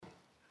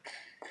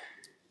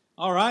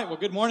All right. Well,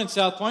 good morning,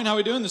 Southpointe. How are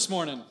we doing this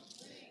morning?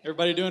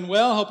 Everybody doing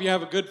well? Hope you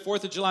have a good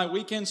 4th of July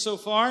weekend so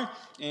far.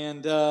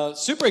 And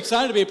super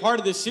excited to be a part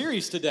of this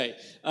series today.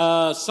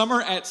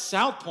 Summer at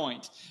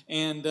Southpointe.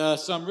 And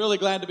so I'm really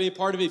glad to be a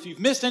part of it. If you've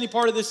missed any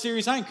part of this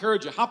series, I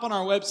encourage you, hop on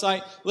our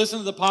website, listen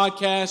to the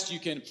podcast. You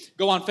can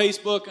go on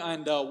Facebook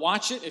and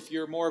watch it. If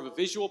you're more of a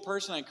visual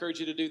person, I encourage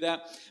you to do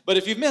that. But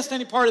if you've missed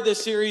any part of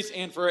this series,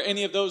 and for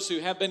any of those who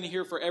have been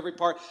here for every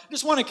part, I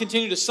just want to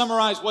continue to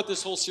summarize what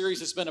this whole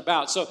series has been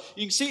about. So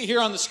you can see it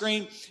here on the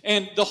screen.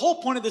 And the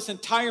whole point of this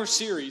entire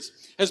series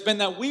has been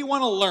that we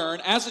want to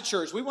learn, as a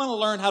church, we want to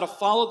learn how to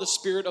follow the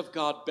Spirit of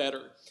God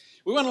better.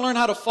 We want to learn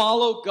how to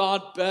follow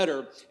God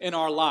better in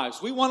our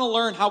lives. We want to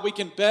learn how we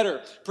can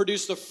better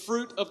produce the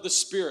fruit of the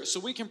Spirit so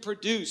we can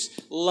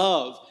produce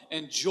love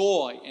and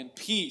joy and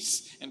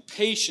peace and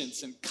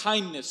patience and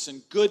kindness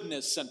and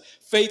goodness and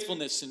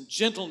faithfulness and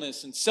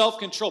gentleness and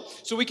self-control.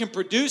 So we can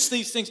produce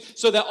these things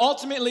so that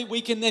ultimately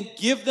we can then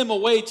give them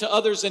away to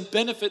others and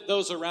benefit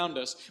those around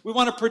us. We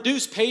want to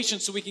produce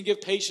patience so we can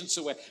give patience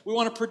away. We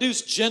want to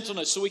produce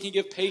gentleness so we can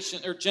give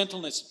patience or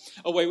gentleness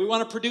away. We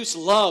want to produce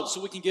love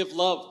so we can give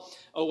love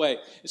away.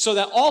 So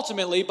that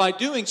ultimately, by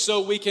doing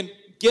so, we can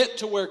get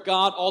to where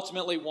God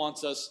ultimately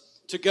wants us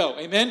to go.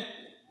 Amen?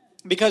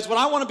 Because what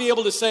I want to be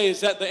able to say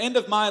is that the end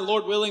of my,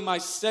 Lord willing, my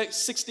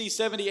 60,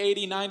 70,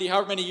 80, 90,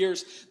 however many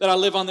years that I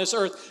live on this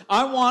earth,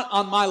 I want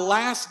on my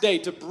last day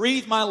to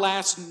breathe my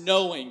last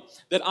knowing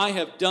that I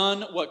have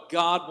done what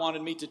God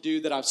wanted me to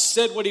do, that I've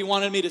said what He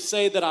wanted me to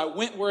say, that I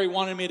went where He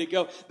wanted me to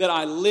go, that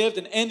I lived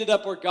and ended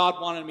up where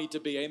God wanted me to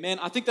be. Amen?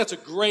 I think that's a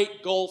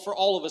great goal for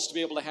all of us to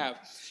be able to have.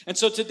 And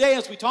so today,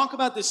 as we talk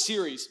about this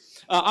series,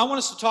 I want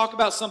us to talk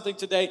about something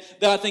today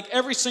that I think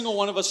every single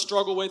one of us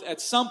struggle with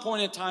at some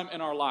point in time in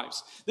our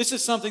lives. This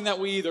is something that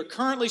we either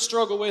currently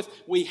struggle with,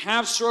 we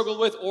have struggled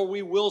with, or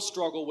we will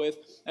struggle with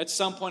at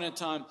some point in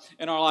time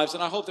in our lives.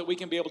 And I hope that we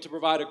can be able to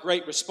provide a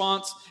great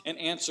response and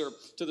answer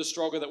to the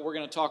struggle that we're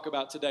going to talk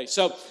about today.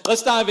 So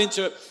let's dive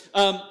into it.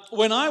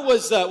 When I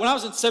was in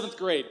 7th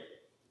grade,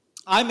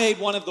 I made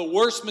one of the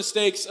worst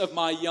mistakes of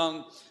my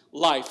young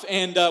life.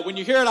 And when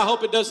you hear it, I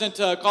hope it doesn't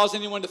cause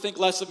anyone to think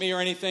less of me or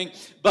anything.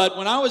 But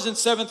when I was in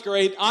 7th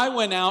grade, I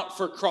went out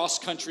for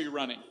cross-country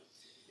running.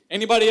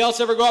 Anybody else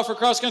ever go out for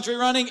cross-country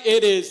running?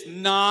 It is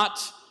not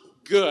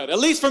good. At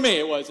least for me,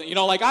 it wasn't. You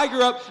know, like I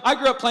grew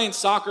up playing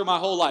soccer my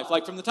whole life,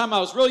 like from the time I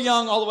was real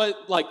young all the way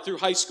like through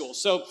high school.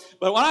 So,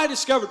 but what I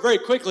discovered very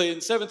quickly in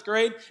 7th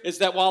grade is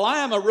that while I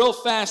am a real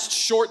fast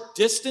short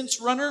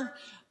distance runner,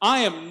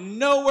 I am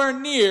nowhere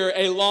near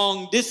a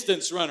long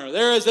distance runner.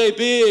 There is a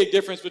big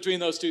difference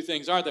between those two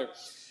things, aren't there?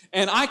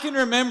 And I can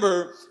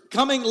remember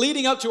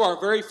leading up to our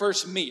very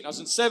first meet. I was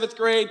in 7th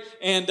grade,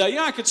 and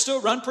I could still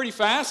run pretty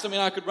fast. I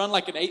mean, I could run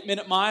like an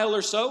 8-minute mile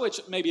or so,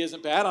 which maybe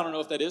isn't bad. I don't know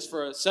if that is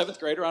for a 7th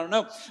grader. I don't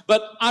know.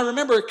 But I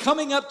remember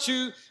coming up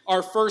to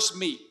our first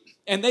meet.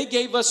 And they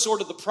gave us sort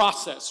of the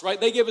process,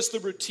 right? They gave us the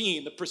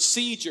routine, the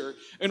procedure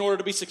in order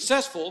to be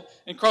successful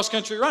in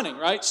cross-country running,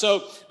 right?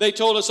 So they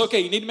told us, okay,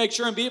 you need to make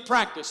sure and be at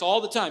practice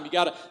all the time. You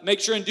got to make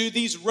sure and do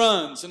these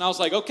runs. And I was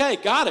like, okay,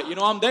 got it.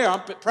 I'm there.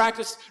 I'm at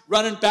practice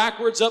running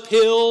backwards up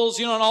hills,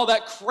 and all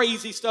that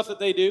crazy stuff that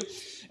they do.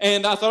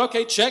 And I thought,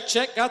 okay,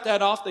 check, got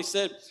that off. They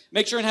said,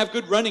 make sure and have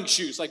good running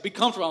shoes, like be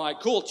comfortable. I'm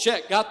like, cool,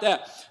 check, got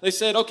that. They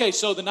said, okay,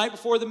 so the night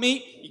before the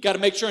meet, you got to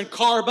make sure and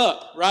carb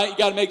up, right? You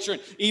got to make sure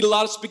and eat a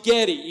lot of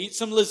spaghetti, eat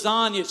some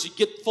lasagna so you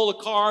get full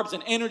of carbs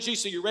and energy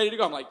so you're ready to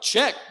go. I'm like,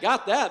 check,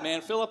 got that,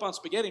 man. Fill up on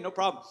spaghetti, no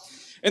problem.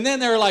 And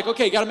then they were like,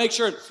 okay, you got to make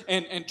sure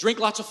and drink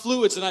lots of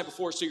fluids the night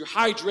before so you're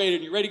hydrated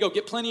and you're ready to go.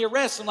 Get plenty of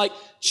rest. I'm like,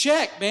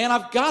 check, man,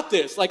 I've got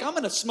this. Like, I'm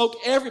going to smoke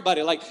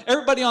everybody. Like,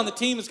 everybody on the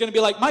team is going to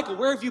be like, Michael,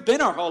 where have you been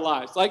our whole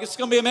lives? Like, it's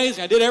going to be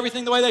amazing. I did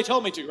everything the way they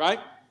told me to, right?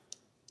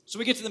 So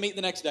we get to the meet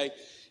the next day,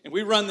 and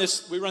we run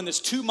this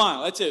 2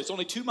 mile. That's it. It's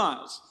only 2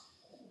 miles.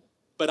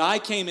 But I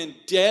came in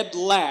dead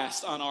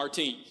last on our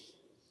team.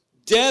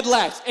 Dead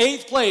last,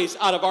 8th place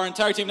out of our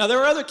entire team. Now, there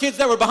were other kids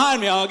that were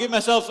behind me. I'll give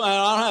myself,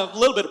 I'll have a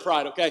little bit of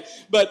pride, okay?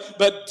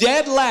 But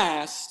dead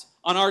last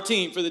on our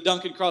team for the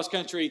Duncan Cross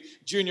Country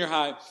Junior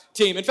High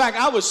team. In fact,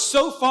 I was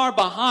so far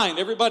behind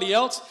everybody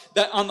else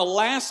that on the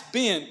last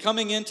bend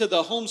coming into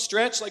the home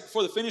stretch, like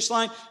before the finish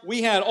line,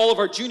 we had all of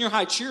our junior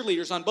high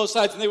cheerleaders on both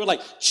sides, and they would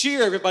like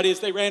cheer everybody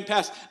as they ran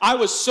past. I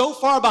was so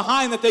far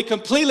behind that they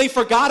completely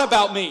forgot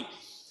about me.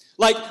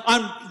 Like,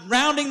 I'm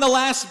rounding the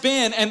last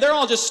bend, and they're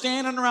all just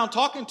standing around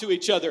talking to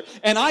each other.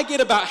 And I get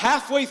about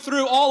halfway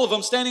through all of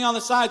them standing on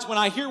the sides when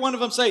I hear one of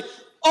them say,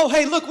 oh,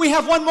 hey, look, we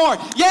have one more.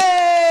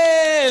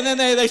 Yay! And then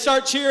they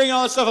start cheering and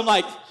all that stuff. I'm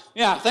like,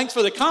 yeah, thanks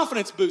for the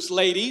confidence boost,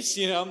 ladies.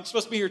 I'm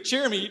supposed to be here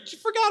cheering me. You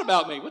forgot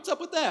about me. What's up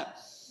with that?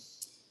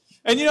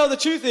 And, the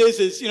truth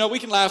is, we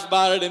can laugh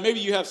about it, and maybe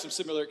you have some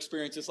similar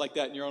experiences like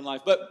that in your own life.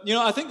 But,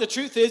 I think the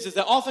truth is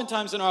that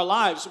oftentimes in our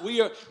lives,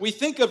 we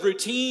think of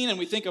routine, and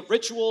we think of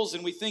rituals,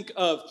 and we think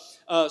of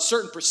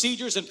certain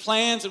procedures and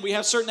plans, and we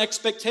have certain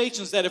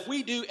expectations that if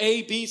we do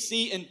A, B,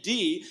 C, and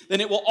D, then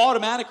it will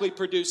automatically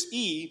produce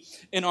E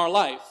in our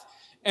life.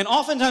 And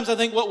oftentimes I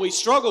think what we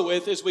struggle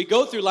with is we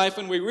go through life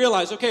and we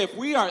realize, okay, if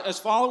we are, as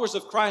followers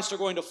of Christ, are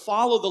going to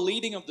follow the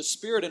leading of the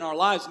Spirit in our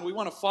lives and we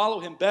want to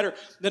follow Him better,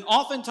 then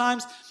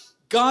oftentimes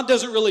God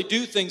doesn't really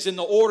do things in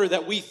the order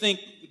that we think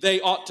they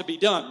ought to be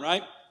done,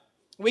 right?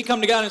 We come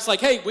to God and it's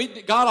like, hey,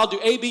 God, I'll do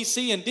A, B,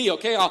 C, and D,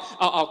 okay?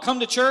 I'll come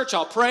to church,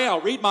 I'll pray,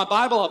 I'll read my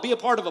Bible, I'll be a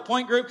part of a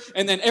point group,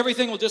 and then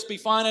everything will just be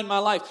fine in my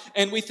life.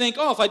 And we think,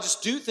 oh, if I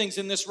just do things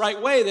in this right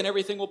way, then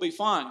everything will be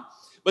fine.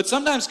 But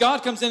sometimes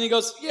God comes in and He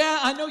goes, yeah,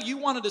 I know you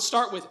wanted to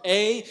start with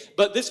A,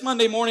 but this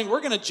Monday morning we're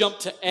going to jump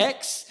to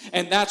X,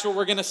 and that's where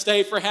we're going to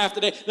stay for half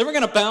the day. Then we're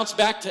going to bounce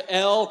back to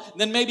L,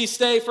 then maybe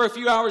stay for a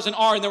few hours in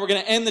R, and then we're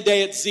going to end the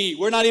day at Z.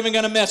 We're not even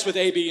going to mess with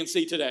A, B, and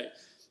C today.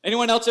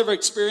 Anyone else ever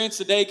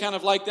experienced a day kind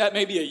of like that?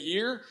 Maybe a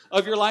year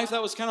of your life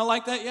that was kind of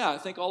like that? Yeah, I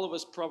think all of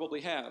us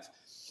probably have.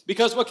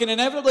 Because what can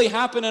inevitably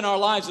happen in our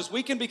lives is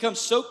we can become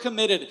so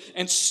committed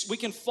and we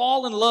can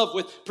fall in love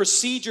with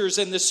procedures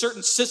and this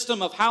certain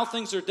system of how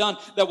things are done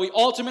that we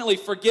ultimately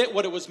forget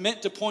what it was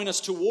meant to point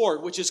us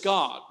toward, which is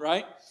God,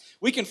 right?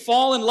 We can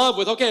fall in love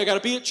with, okay, I got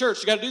to be at church,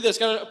 I got to do this,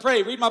 got to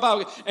pray, read my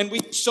Bible, and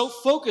we so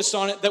focus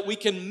on it that we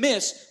can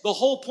miss the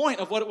whole point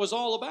of what it was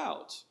all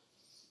about.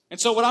 And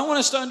so what I want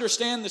us to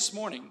understand this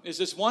morning is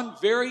this one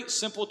very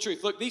simple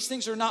truth. Look, these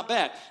things are not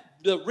bad.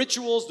 The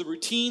rituals, the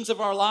routines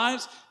of our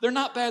lives, they're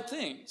not bad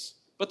things,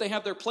 but they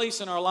have their place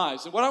in our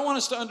lives. And what I want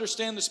us to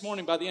understand this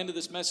morning by the end of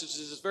this message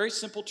is this very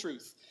simple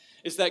truth,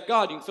 is that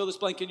God, you can fill this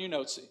blank in your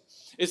notes,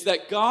 is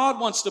that God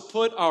wants to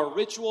put our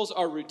rituals,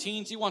 our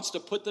routines, He wants to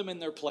put them in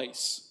their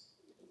place.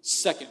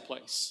 Second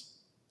place.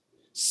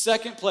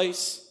 Second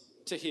place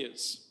to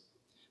His.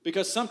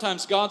 Because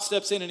sometimes God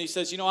steps in and He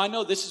says, I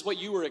know this is what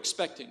you were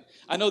expecting.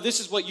 I know this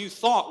is what you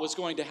thought was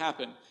going to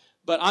happen.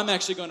 But I'm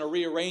actually going to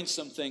rearrange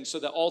some things so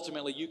that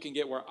ultimately you can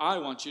get where I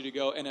want you to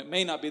go. And it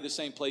may not be the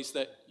same place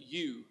that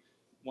you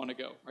want to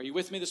go. Are you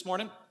with me this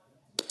morning?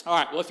 All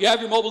right. Well, if you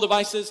have your mobile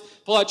devices,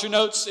 pull out your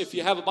notes. If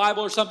you have a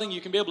Bible or something, you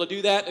can be able to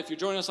do that. If you're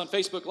joining us on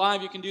Facebook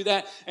Live, you can do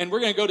that. And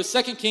we're going to go to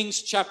 2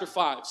 Kings chapter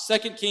 5.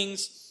 2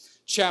 Kings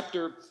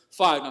chapter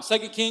 5. Now, 2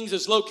 Kings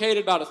is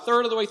located about a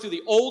third of the way through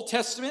the Old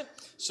Testament.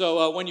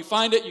 So when you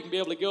find it, you can be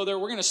able to go there.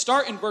 We're going to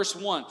start in verse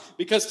 1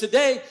 because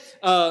today,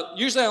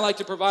 usually I like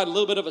to provide a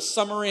little bit of a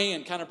summary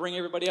and kind of bring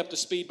everybody up to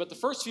speed. But the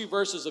first few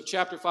verses of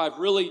chapter 5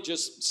 really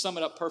just sum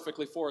it up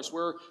perfectly for us,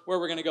 where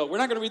we're going to go. We're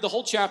not going to read the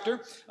whole chapter.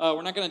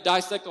 We're not going to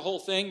dissect the whole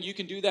thing. You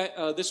can do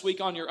that this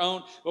week on your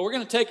own. But we're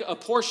going to take a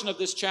portion of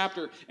this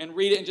chapter and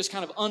read it and just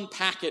kind of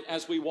unpack it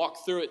as we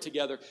walk through it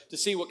together to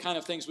see what kind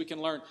of things we can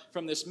learn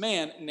from this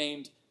man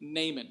named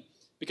Naaman.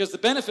 Because the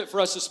benefit for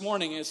us this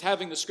morning is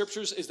having the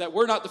scriptures is that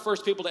we're not the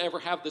first people to ever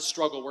have this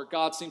struggle where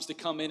God seems to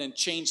come in and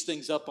change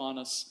things up on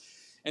us.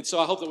 And so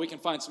I hope that we can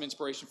find some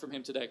inspiration from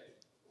Him today.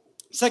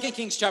 2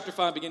 Kings chapter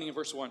 5, beginning in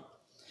verse 1.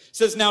 It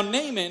says, Now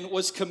Naaman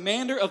was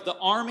commander of the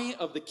army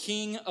of the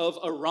king of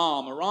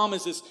Aram. Aram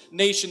is this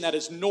nation that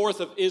is north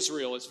of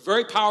Israel. It's a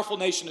very powerful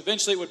nation.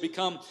 Eventually it would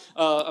become,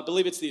 I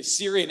believe it's the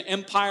Assyrian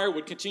Empire,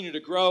 would continue to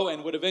grow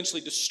and would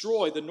eventually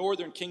destroy the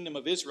northern kingdom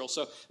of Israel.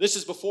 So this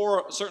is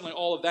before certainly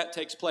all of that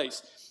takes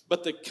place.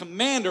 But the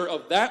commander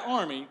of that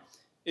army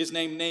is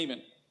named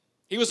Naaman.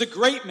 He was a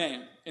great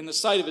man in the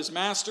sight of his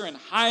master and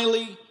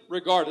highly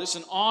regarded. This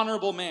is an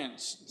honorable man.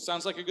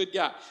 Sounds like a good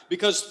guy.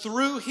 Because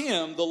through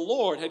him, the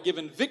Lord had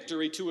given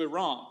victory to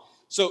Aram.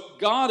 So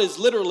God is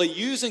literally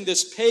using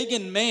this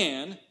pagan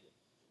man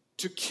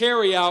to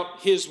carry out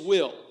His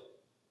will.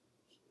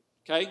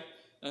 Okay?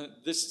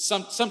 This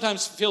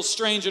sometimes feels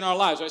strange in our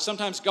lives, right?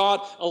 Sometimes God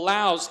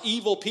allows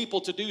evil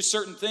people to do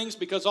certain things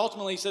because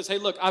ultimately He says, hey,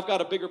 look, I've got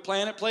a bigger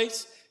plan in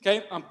place.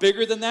 Okay, I'm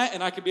bigger than that,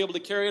 and I can be able to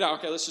carry it out.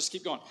 Okay, let's just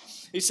keep going.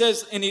 He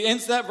says, and he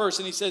ends that verse,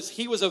 and he says,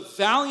 he was a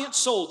valiant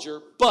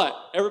soldier, but,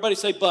 everybody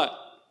say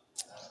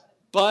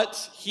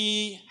but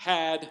he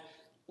had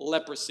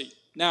leprosy.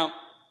 Now,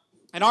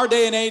 in our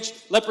day and age,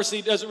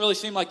 leprosy doesn't really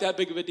seem like that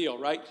big of a deal,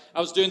 right?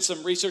 I was doing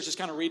some research, just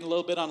kind of reading a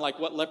little bit on like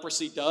what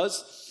leprosy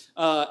does.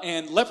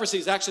 And leprosy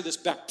is actually this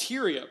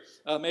bacteria.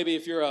 Maybe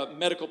if you're a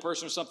medical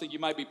person or something, you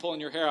might be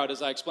pulling your hair out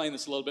as I explain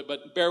this a little bit,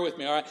 but bear with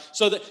me, all right?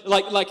 So that,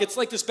 like it's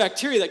like this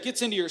bacteria that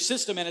gets into your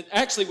system, and it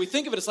actually, we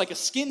think of it as like a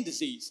skin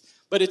disease,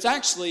 but it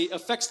actually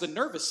affects the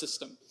nervous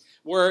system,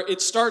 where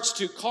it starts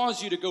to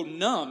cause you to go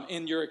numb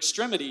in your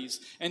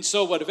extremities. And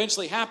so what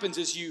eventually happens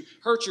is you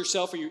hurt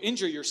yourself or you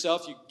injure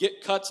yourself, you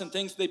get cuts and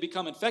things, they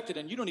become infected,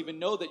 and you don't even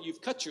know that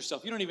you've cut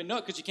yourself. You don't even know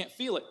it because you can't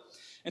feel it.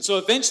 And so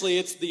eventually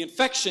it's the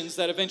infections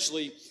that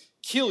eventually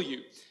kill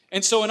you.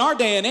 And so in our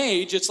day and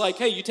age, it's like,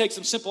 hey, you take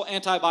some simple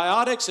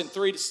antibiotics and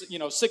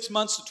 6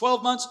 months to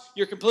 12 months,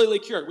 you're completely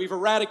cured. We've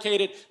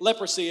eradicated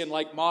leprosy in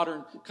like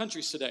modern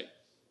countries today.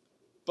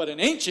 But in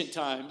ancient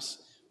times,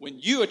 when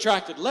you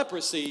attracted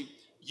leprosy,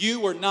 you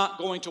were not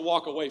going to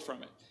walk away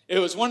from it. It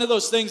was one of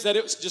those things that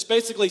it was just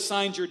basically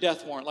signed your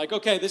death warrant. Like,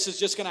 okay, this is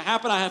just going to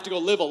happen. I have to go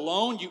live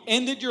alone. You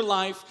ended your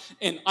life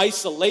in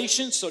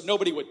isolation so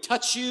nobody would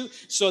touch you,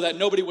 so that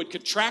nobody would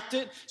contract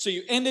it. So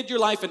you ended your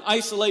life in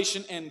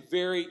isolation and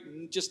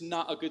just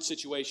not a good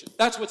situation.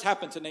 That's what's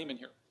happened to Naaman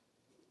here.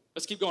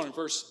 Let's keep going in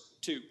verse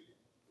 2.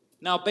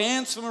 Now,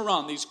 bands from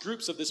Iran, these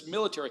groups of this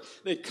military,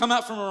 they'd come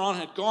out from Iran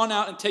and had gone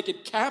out and taken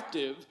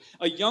captive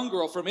a young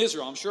girl from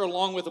Israel, I'm sure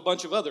along with a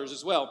bunch of others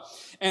as well.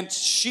 And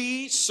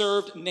she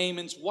served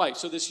Naaman's wife.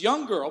 So this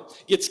young girl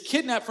gets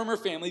kidnapped from her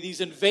family.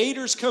 These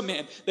invaders come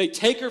in. They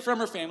take her from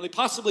her family,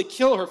 possibly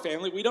kill her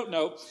family, we don't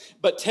know,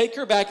 but take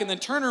her back and then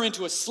turn her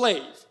into a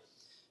slave.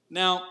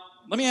 Now,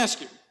 let me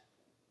ask you,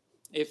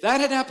 if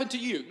that had happened to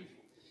you,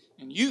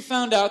 and you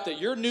found out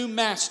that your new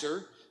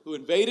master who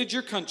invaded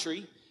your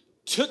country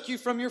took you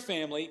from your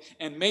family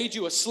and made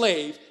you a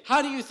slave,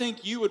 how do you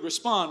think you would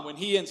respond when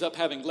he ends up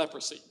having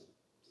leprosy?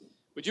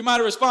 Would you might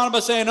have responded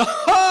by saying,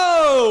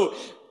 oh,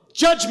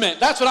 judgment.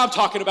 That's what I'm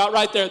talking about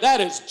right there.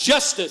 That is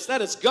justice.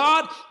 That is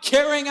God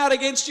carrying out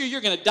against you.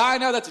 You're going to die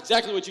now. That's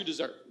exactly what you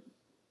deserve.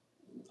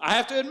 I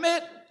have to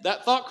admit,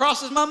 that thought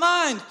crosses my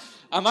mind.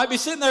 I might be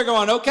sitting there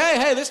going, okay,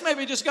 hey, this may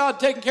be just God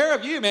taking care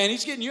of you, man.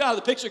 He's getting you out of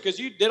the picture because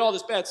you did all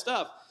this bad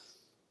stuff.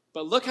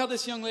 But look how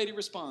this young lady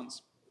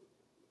responds.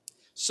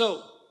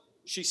 So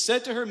she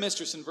said to her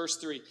mistress in verse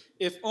 3,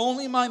 if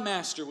only my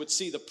master would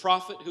see the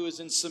prophet who is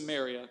in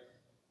Samaria,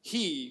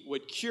 he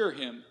would cure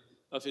him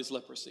of his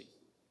leprosy.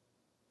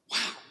 Wow,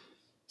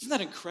 isn't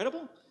that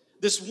incredible?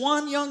 This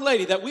one young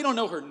lady that we don't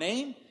know her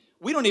name,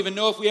 we don't even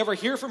know if we ever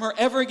hear from her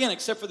ever again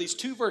except for these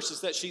 2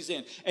 verses that she's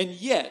in. And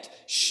yet,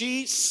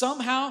 she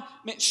somehow,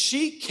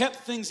 she kept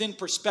things in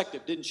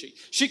perspective, didn't she?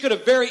 She could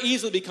have very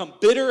easily become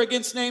bitter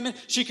against Naaman.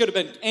 She could have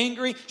been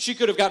angry. She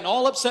could have gotten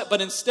all upset.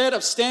 But instead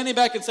of standing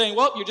back and saying,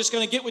 well, you're just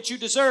going to get what you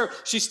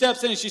deserve, she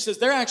steps in and she says,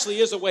 there actually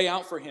is a way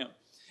out for him.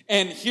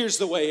 And here's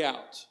the way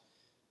out.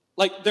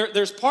 Like,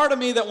 there's part of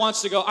me that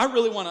wants to go, I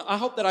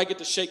hope that I get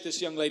to shake this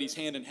young lady's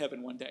hand in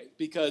heaven one day,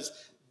 because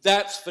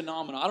that's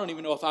phenomenal. I don't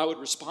even know if I would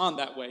respond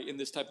that way in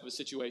this type of a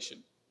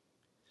situation.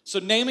 So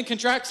Naaman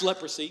contracts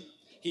leprosy.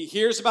 He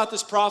hears about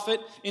this prophet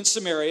in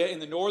Samaria in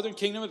the northern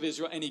kingdom of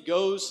Israel, and he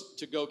goes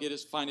to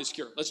find his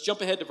cure. Let's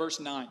jump ahead to verse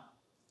 9.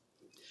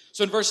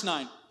 So in verse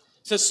 9, it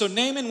says, so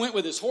Naaman went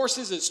with his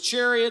horses, his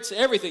chariots,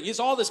 everything. He's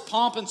all this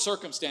pomp and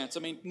circumstance. I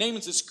mean,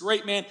 Naaman's this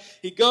great man.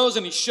 He goes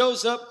and he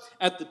shows up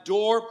at the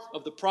door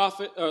of the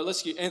prophet, and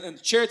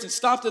the chariots, and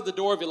stopped at the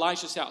door of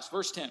Elisha's house.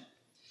 Verse 10.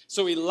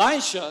 So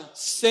Elisha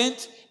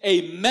sent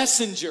a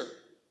messenger.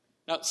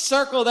 Now,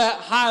 circle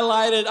that,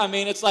 highlighted. I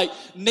mean, it's like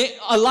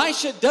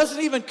Elisha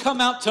doesn't even come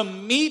out to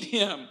meet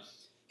him.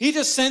 He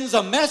just sends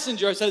a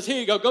messenger and says, here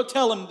you go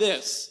tell him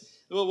this.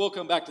 We'll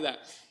come back to that.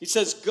 He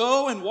says,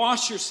 go and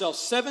wash yourself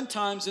 7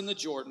 times in the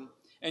Jordan,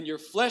 and your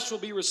flesh will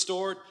be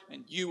restored,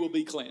 and you will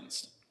be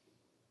cleansed.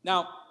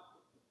 Now,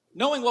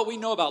 knowing what we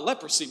know about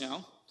leprosy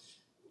now,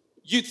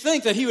 you'd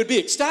think that he would be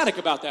ecstatic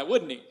about that,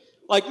 wouldn't he?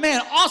 Like,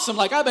 man, awesome.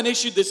 Like, I've been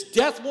issued this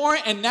death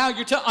warrant, and now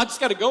you're telling I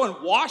just got to go and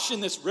wash in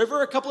this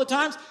river a couple of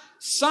times?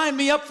 Sign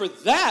me up for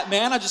that,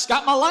 man. I just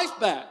got my life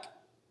back.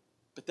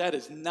 But that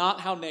is not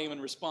how Naaman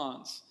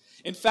responds.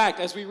 In fact,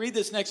 as we read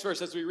this next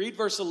verse, as we read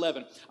verse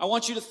 11, I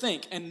want you to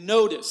think and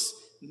notice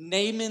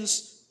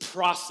Naaman's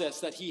process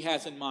that he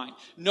has in mind.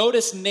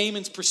 Notice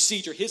Naaman's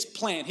procedure, his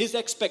plan, his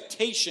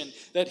expectation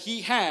that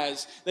he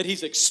has, that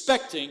he's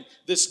expecting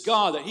this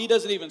God that he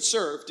doesn't even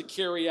serve to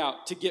carry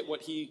out, to get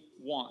what he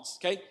wants.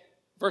 Okay?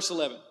 Verse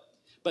 11,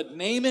 but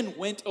Naaman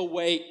went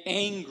away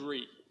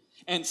angry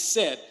and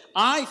said,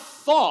 I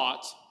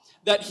thought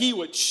that he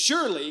would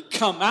surely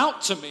come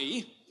out to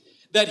me,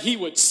 that he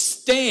would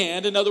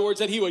stand, in other words,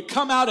 that he would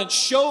come out and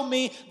show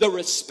me the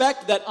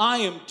respect that I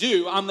am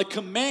due. I'm the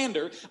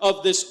commander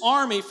of this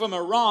army from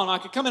Iran. I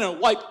could come in and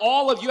wipe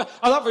all of you. I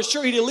thought for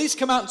sure he'd at least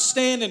come out and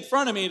stand in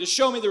front of me to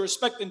show me the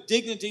respect and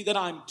dignity that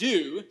I'm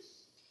due.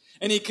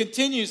 And he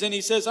continues and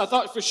he says, I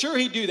thought for sure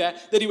he'd do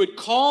that he would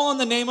call on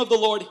the name of the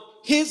Lord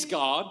his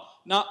God,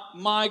 not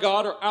my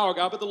God or our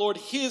God, but the Lord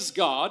his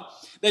God,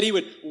 that he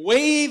would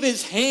wave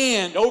his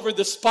hand over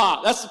the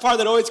spot. That's the part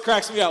that always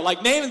cracks me out.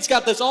 Like, Naaman's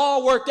got this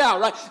all worked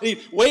out, right?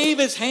 He'd wave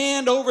his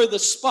hand over the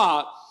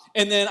spot,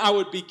 and then I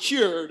would be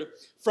cured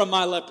from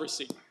my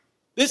leprosy.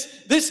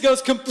 This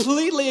goes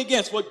completely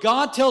against what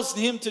God tells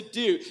him to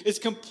do. It's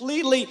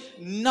completely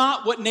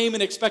not what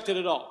Naaman expected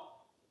at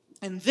all.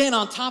 And then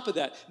on top of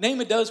that,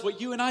 Naaman does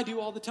what you and I do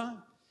all the time,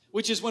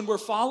 which is when we're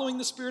following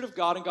the Spirit of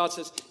God and God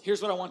says, here's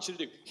what I want you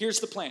to do. Here's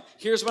the plan.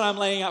 Here's what I'm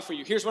laying out for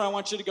you. Here's where I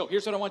want you to go.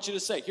 Here's what I want you to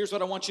say. Here's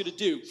what I want you to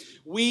do.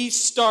 We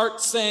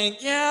start saying,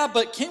 yeah,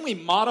 but can we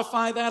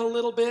modify that a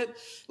little bit?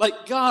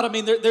 Like, God, I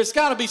mean, there's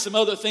got to be some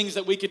other things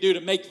that we could do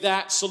to make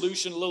that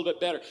solution a little bit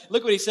better.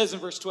 Look what he says in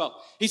verse 12.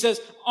 He says,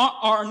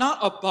 are not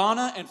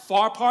Abana and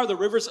Pharpar, the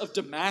rivers of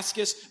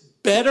Damascus,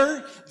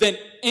 better than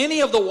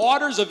any of the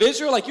waters of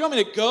Israel? Like, you want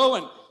me to go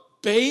and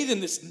bathe in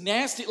this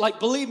nasty, like,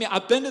 believe me,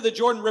 I've been to the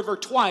Jordan River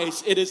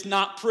twice. It is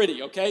not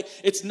pretty, okay?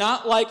 It's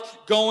not like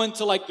going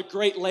to like the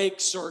Great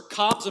Lakes or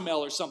Cozumel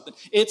or something.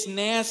 It's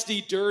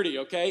nasty, dirty,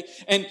 okay?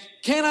 And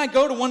can I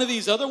go to one of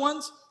these other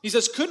ones? He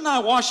says, couldn't I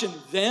wash in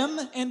them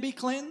and be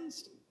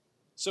cleansed?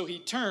 So he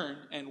turned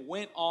and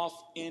went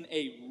off in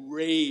a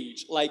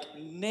rage. Like,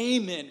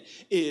 Naaman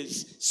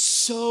is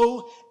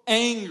so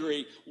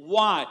angry.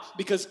 Why?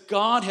 Because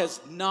God has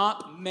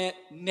not met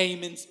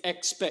Naaman's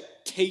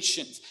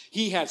expectations.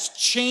 He has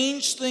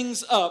changed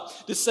things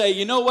up to say,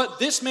 you know what,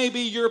 this may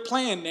be your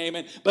plan,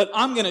 Naaman, but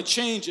I'm going to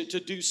change it to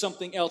do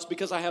something else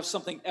because I have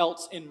something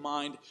else in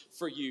mind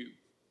for you.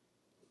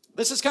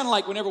 This is kind of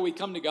like whenever we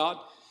come to God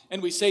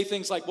and we say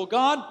things like, well,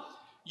 God,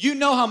 you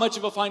know how much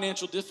of a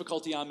financial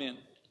difficulty I'm in.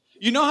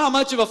 You know how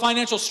much of a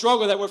financial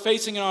struggle that we're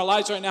facing in our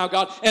lives right now,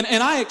 God. And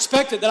I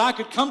expected that I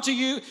could come to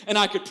you and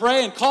I could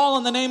pray and call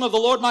on the name of the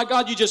Lord, my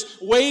God. You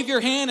just wave your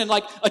hand and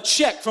like a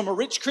check from a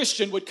rich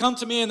Christian would come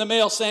to me in the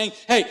mail saying,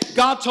 hey,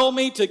 God told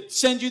me to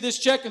send you this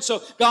check. And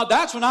so, God,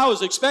 that's what I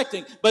was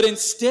expecting. But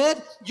instead,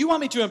 you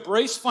want me to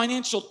embrace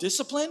financial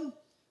discipline?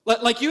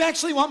 Like you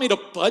actually want me to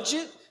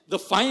budget the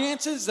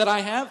finances that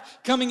I have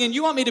coming in.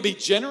 You want me to be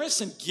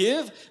generous and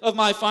give of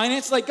my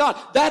finances? Like, God,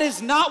 that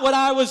is not what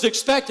I was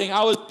expecting.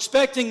 I was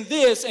expecting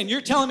this, and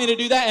you're telling me to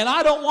do that, and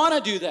I don't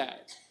want to do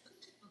that.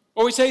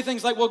 Or we say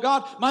things like, well,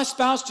 God, my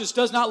spouse just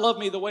does not love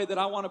me the way that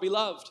I want to be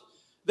loved.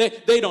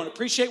 They don't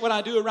appreciate what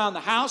I do around the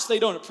house. They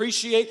don't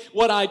appreciate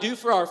what I do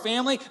for our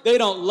family. They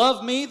don't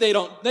love me. They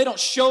don't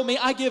show me.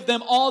 I give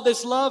them all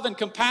this love and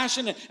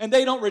compassion, and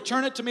they don't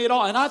return it to me at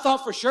all. And I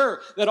thought for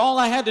sure that all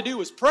I had to do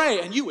was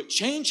pray, and you would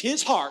change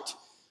his heart.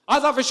 I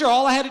thought for sure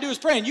all I had to do was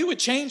pray, and you would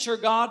change her,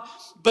 God.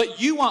 But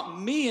you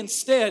want me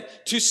instead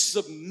to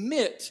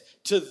submit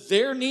to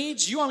their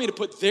needs. You want me to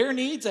put their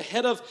needs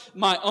ahead of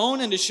my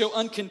own and to show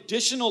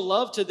unconditional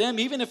love to them,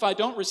 even if I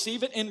don't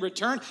receive it in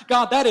return.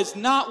 God, that is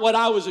not what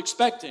I was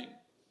expecting.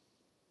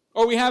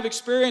 Or we have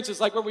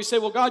experiences like where we say,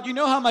 well, God, you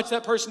know how much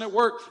that person at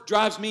work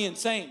drives me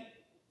insane.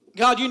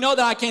 God, you know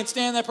that I can't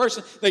stand that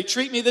person. They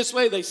treat me this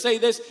way. They say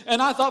this.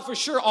 And I thought for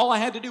sure all I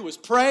had to do was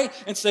pray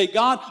and say,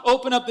 God,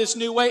 open up this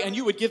new way. And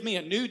you would give me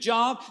a new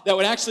job that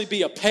would actually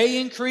be a pay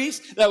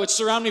increase, that would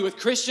surround me with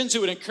Christians who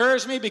would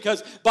encourage me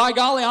because, by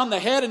golly, I'm the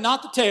head and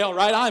not the tail,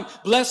 right? I'm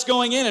blessed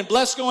going in and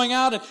blessed going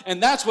out.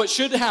 And that's what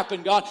should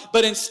happen, God.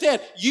 But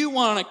instead, you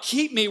want to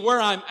keep me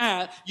where I'm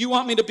at. You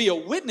want me to be a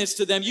witness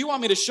to them. You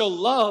want me to show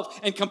love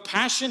and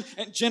compassion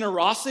and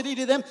generosity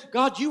to them.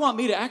 God, you want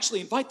me to actually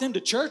invite them to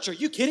church. Are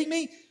you kidding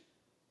me?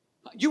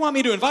 You want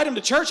me to invite them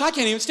to church? I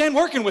can't even stand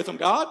working with them,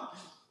 God.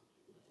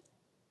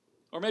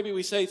 Or maybe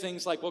we say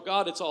things like, well,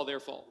 God, it's all their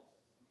fault.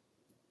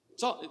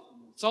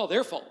 It's all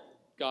their fault,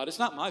 God. It's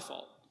not my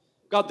fault.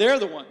 God, they're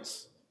the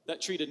ones that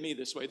treated me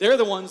this way. They're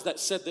the ones that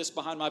said this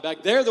behind my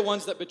back. They're the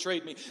ones that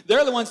betrayed me.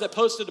 They're the ones that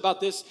posted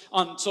about this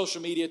on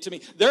social media to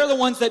me. They're the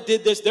ones that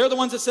did this. They're the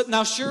ones that said,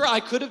 now sure, I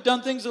could have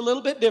done things a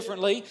little bit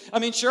differently. I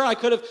mean, sure, I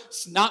could have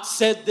not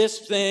said this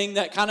thing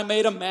that kind of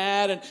made them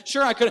mad. And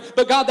sure, I could have,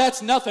 but God,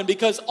 that's nothing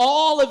because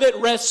all of it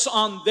rests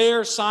on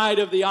their side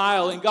of the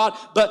aisle. And God,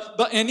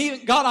 and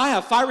even God, I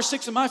have 5 or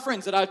 6 of my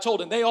friends that I've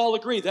told, and they all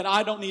agree that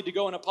I don't need to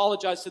go and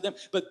apologize to them.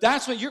 But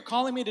that's what you're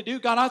calling me to do.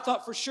 God, I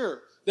thought for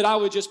sure that I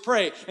would just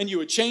pray and you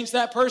would change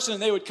that person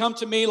and they would come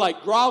to me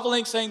like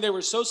groveling saying they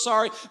were so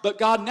sorry. But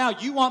God, now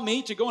you want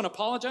me to go and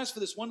apologize for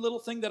this one little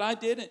thing that I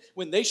did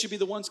when they should be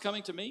the ones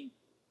coming to me?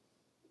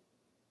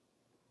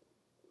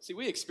 See,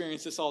 we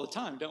experience this all the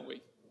time, don't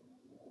we?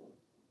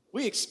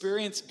 We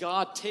experience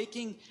God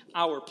taking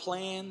our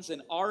plans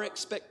and our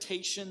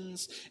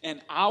expectations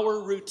and our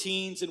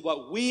routines and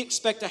what we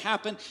expect to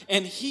happen,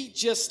 and he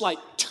just like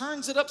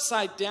turns it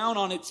upside down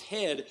on its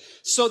head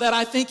so that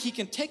I think he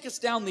can take us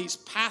down these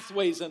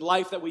pathways in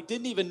life that we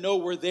didn't even know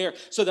were there,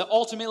 so that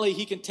ultimately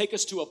he can take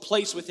us to a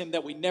place with him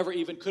that we never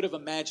even could have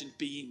imagined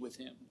being with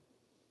him.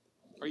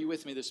 Are you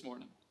with me this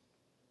morning?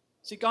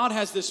 See, God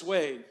has this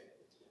way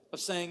of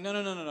saying,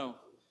 no.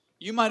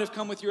 You might have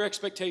come with your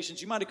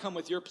expectations. You might have come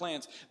with your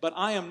plans. But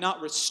I am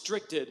not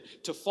restricted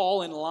to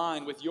fall in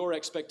line with your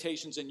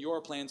expectations and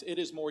your plans. It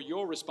is more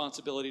your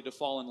responsibility to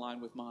fall in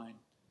line with mine.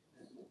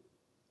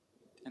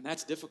 And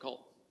that's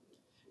difficult.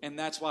 And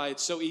that's why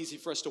it's so easy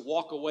for us to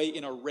walk away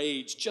in a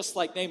rage, just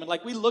like Naaman.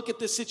 Like we look at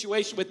this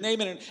situation with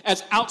Naaman and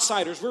as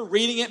outsiders. We're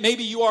reading it.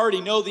 Maybe you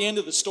already know the end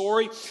of the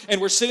story. And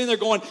we're sitting there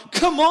going,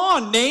 come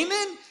on,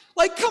 Naaman.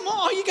 Like, come on,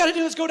 all you got to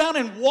do is go down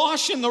and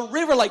wash in the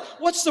river. Like,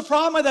 what's the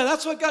problem with that?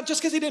 That's what God, just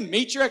because he didn't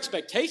meet your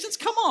expectations?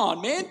 Come on,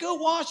 man, go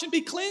wash and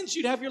be cleansed.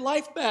 You'd have your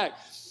life back.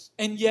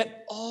 And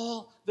yet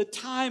all the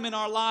time in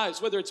our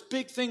lives, whether it's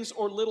big things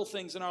or little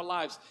things in our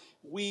lives,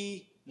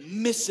 we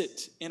miss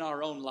it in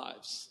our own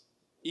lives,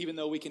 even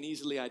though we can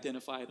easily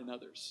identify it in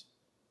others.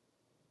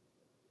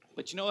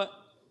 But you know what?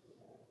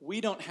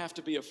 We don't have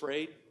to be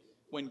afraid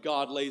when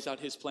God lays out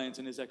his plans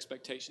and his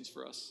expectations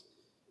for us.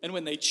 And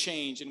when they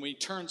change and when he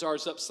turns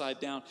ours upside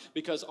down,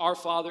 because our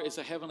Father is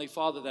a heavenly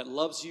Father that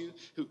loves you,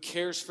 who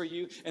cares for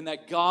you, and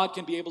that God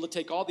can be able to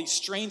take all these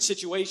strange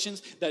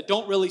situations that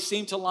don't really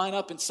seem to line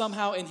up, and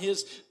somehow in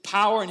his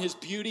power and his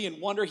beauty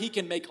and wonder, he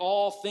can make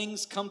all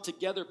things come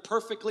together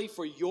perfectly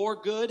for your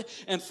good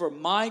and for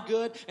my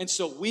good. And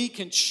so we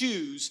can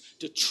choose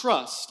to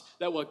trust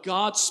that what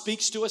God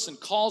speaks to us and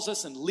calls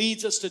us and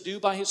leads us to do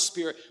by his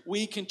Spirit,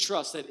 we can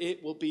trust that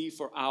it will be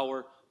for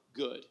our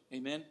good.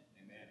 Amen?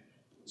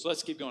 So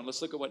let's keep going.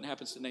 Let's look at what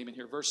happens to Naaman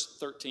here. Verse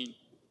 13.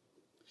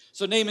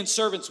 So Naaman's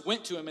servants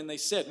went to him and they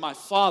said, my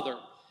father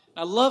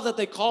I love that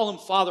they call him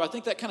father. I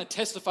think that kind of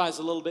testifies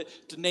a little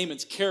bit to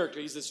Naaman's character.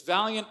 He's this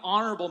valiant,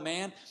 honorable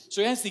man.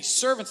 So he has these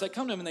servants that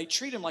come to him and they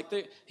treat him like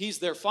he's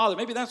their father.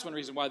 Maybe that's one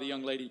reason why the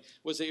young lady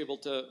was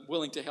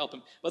willing to help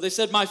him. But they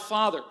said, my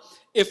father,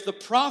 if the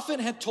prophet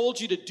had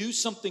told you to do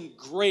something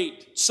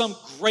great, some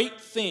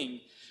great thing,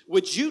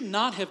 would you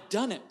not have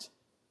done it?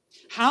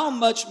 How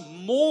much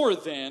more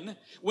then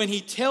when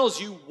he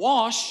tells you,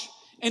 wash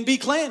and be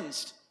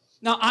cleansed?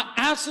 Now, I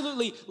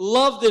absolutely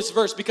love this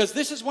verse because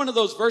this is one of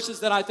those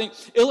verses that I think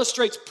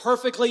illustrates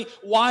perfectly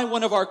why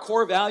one of our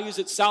core values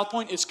at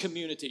Southpointe is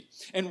community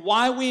and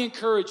why we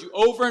encourage you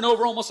over and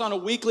over, almost on a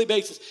weekly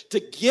basis, to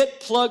get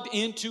plugged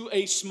into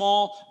a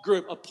small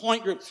group, a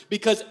point group,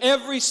 because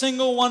every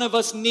single one of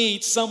us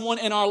needs someone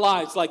in our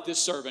lives like this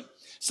servant.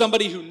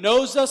 Somebody who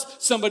knows us,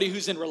 somebody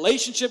who's in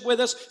relationship with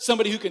us,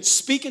 somebody who can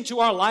speak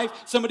into our life,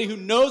 somebody who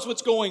knows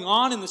what's going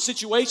on in the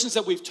situations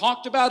that we've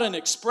talked about and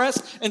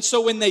expressed. And so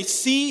when they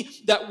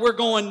see that we're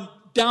going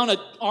down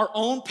our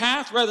own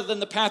path rather than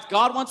the path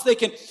God wants, they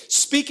can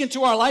speak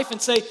into our life and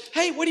say,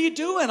 hey, what are you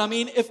doing? I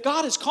mean, if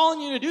God is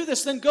calling you to do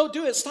this, then go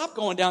do it. Stop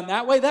going down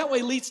that way. That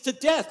way leads to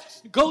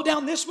death. Go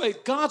down this way.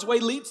 God's way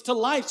leads to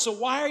life. So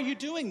why are you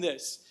doing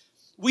this?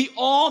 We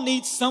all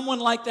need someone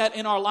like that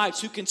in our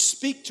lives who can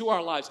speak to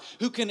our lives,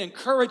 who can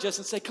encourage us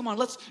and say, come on,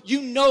 you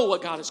know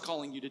what God is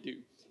calling you to do.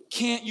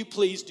 Can't you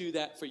please do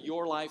that for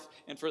your life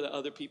and for the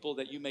other people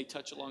that you may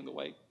touch along the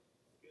way?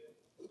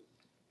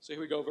 So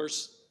here we go,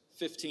 verse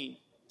 14,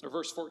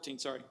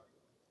 sorry.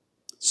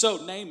 So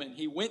Naaman,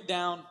 he went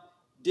down,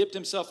 dipped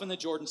himself in the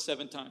Jordan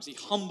 7 times. He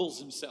humbles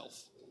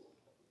himself.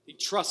 He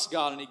trusts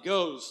God, and he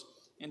goes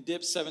and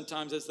dips 7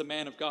 times as the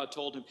man of God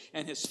told him.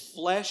 And his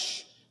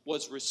flesh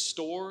was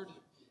restored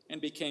and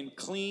became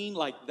clean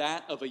like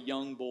that of a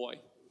young boy.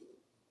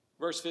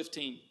 Verse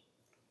 15.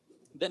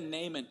 Then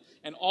Naaman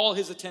and all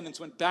his attendants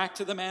went back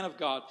to the man of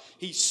God.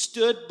 He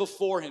stood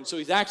before him. So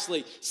he's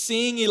actually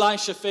seeing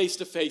Elisha face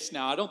to face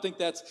now. I don't think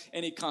that's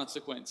any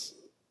consequence.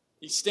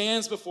 He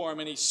stands before him,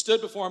 and he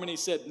stood before him, and he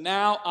said,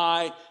 now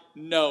I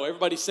know.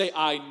 Everybody say,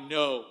 I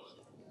know.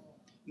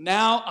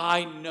 Now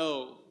I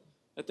know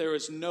that there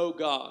is no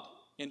God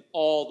in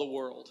all the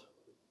world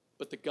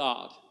but the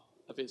God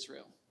of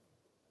Israel.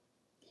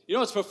 You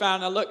know what's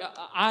profound? Now look,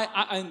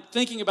 I'm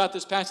thinking about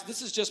this passage.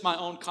 This is just my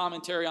own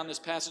commentary on this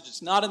passage.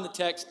 It's not in the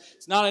text.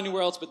 It's not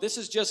anywhere else. But this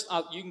is just,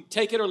 you can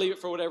take it or leave it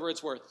for whatever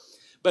it's worth.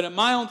 But in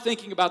my own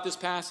thinking about this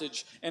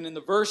passage and in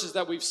the verses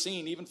that we've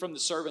seen, even from the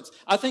servants,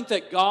 I think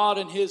that God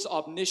in his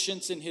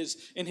omniscience, in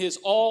his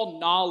all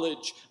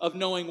knowledge of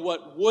knowing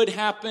what would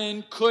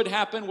happen, could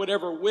happen,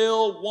 whatever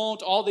will,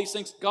 won't, all these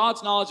things,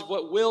 God's knowledge of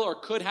what will or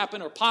could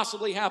happen or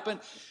possibly happen,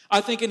 I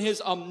think in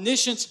his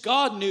omniscience,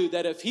 God knew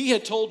that if he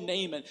had told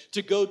Naaman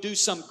to go do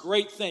some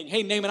great thing,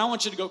 hey, Naaman, I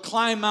want you to go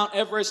climb Mount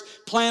Everest,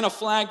 plant a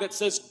flag that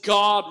says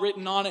God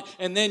written on it,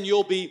 and then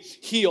you'll be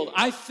healed.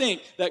 I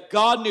think that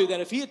God knew that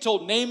if he had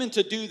told Naaman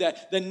to do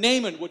that, then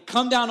Naaman would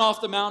come down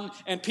off the mountain,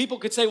 and people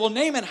could say, well,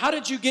 Naaman, how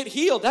did you get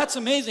healed? That's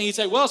amazing. He'd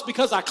say, well, it's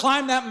because I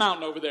climbed that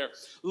mountain over there.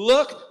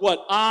 Look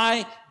what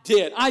I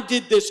did. I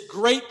did this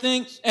great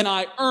thing, and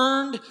I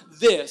earned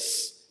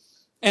this.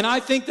 And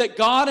I think that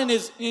God in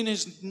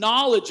his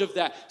knowledge of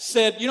that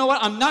said, you know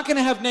what, I'm not going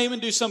to have Naaman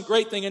do some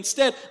great thing.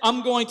 Instead,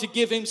 I'm going to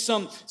give him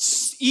some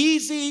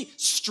easy,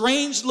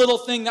 strange little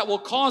thing that will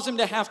cause him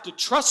to have to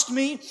trust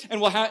me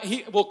and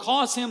will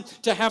cause him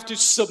to have to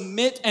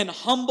submit and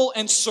humble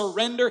and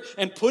surrender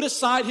and put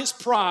aside his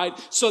pride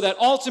so that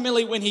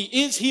ultimately when he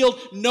is healed,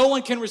 no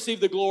one can receive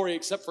the glory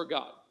except for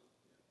God.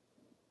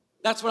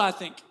 That's what I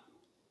think.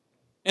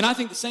 And I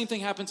think the same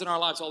thing happens in our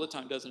lives all the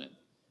time, doesn't it?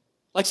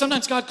 Like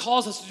sometimes God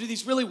calls us to do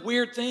these really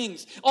weird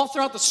things. All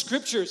throughout the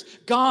scriptures,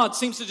 God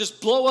seems to just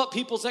blow up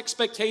people's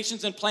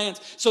expectations and plans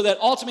so that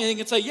ultimately they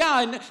can say,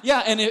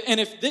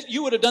 if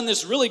you would have done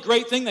this really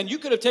great thing, then you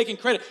could have taken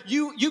credit.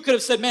 You could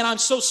have said, man, I'm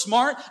so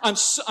smart.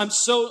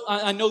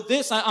 I know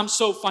this. I'm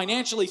so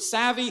financially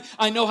savvy.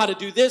 I know how to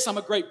do this. I'm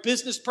a great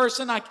business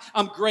person.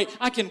 I'm great.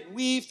 I can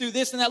weave through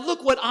this and that.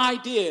 Look what I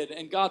did.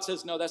 And God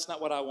says, no, that's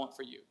not what I want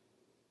for you.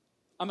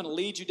 I'm going to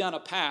lead you down a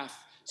path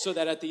so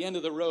that at the end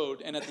of the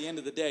road and at the end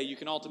of the day, you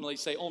can ultimately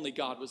say, only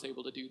God was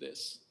able to do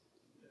this.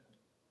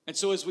 And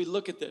so as we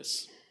look at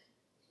this,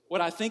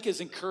 what I think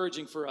is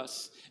encouraging for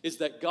us is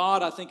that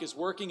God, I think, is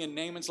working in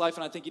Naaman's life,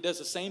 and I think he does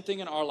the same thing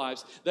in our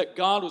lives, that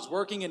God was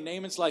working in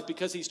Naaman's life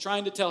because he's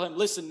trying to tell him,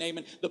 listen,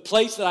 Naaman, the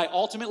place that I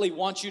ultimately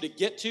want you to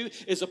get to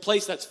is a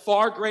place that's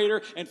far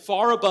greater and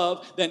far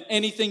above than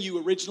anything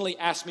you originally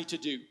asked me to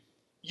do.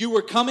 You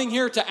were coming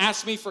here to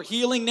ask me for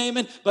healing,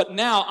 Naaman, but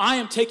now I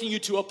am taking you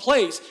to a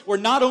place where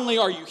not only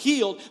are you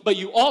healed, but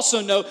you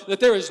also know that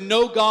there is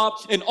no God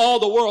in all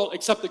the world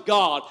except the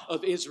God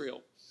of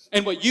Israel.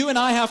 And what you and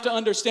I have to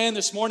understand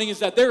this morning is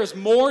that there is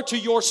more to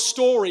your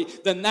story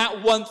than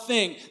that one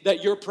thing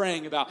that you're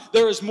praying about.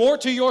 There is more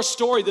to your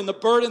story than the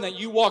burden that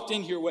you walked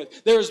in here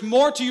with. There is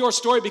more to your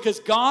story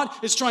because God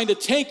is trying to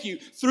take you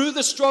through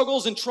the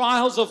struggles and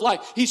trials of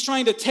life. He's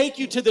trying to take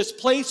you to this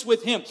place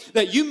with Him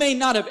that you may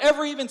not have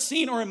ever even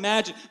seen or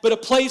imagined, but a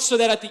place so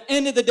that at the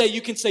end of the day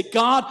you can say,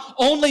 God,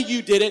 only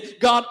you did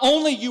it. God,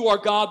 only you are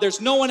God.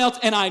 There's no one else,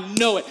 and I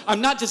know it. I'm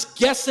not just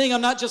guessing.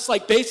 I'm not just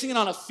like basing it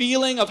on a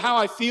feeling of how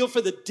I feel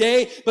for the day,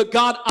 but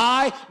God,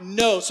 I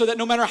know, so that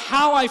no matter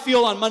how I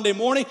feel on Monday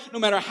morning, no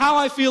matter how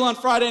I feel on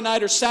Friday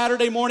night or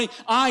Saturday morning,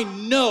 I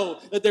know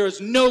that there is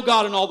no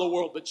God in all the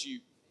world but you.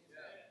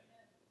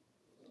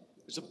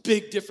 There's a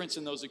big difference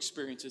in those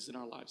experiences in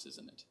our lives,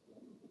 isn't it?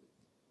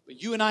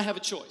 But you and I have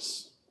a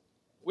choice.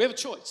 We have a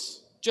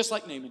choice, just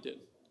like Naaman did.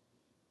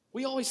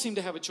 We always seem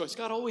to have a choice.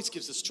 God always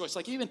gives us a choice.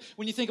 Like even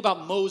when you think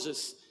about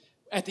Moses,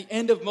 at the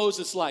end of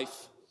Moses'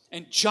 life,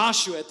 and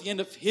Joshua at the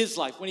end of his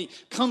life, when he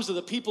comes to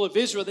the people of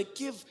Israel, they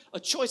give a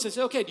choice. They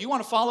say, okay, do you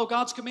want to follow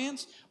God's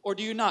commands or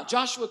do you not?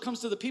 Joshua comes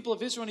to the people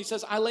of Israel and he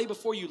says, I lay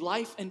before you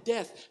life and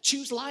death.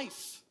 Choose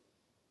life.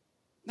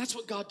 And that's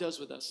what God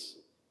does with us.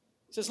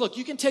 He says, look,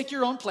 you can take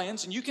your own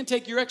plans and you can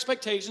take your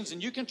expectations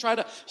and you can try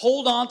to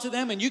hold on to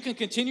them and you can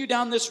continue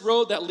down this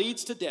road that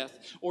leads to death,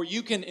 or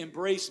you can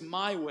embrace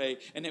my way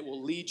and it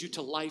will lead you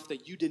to life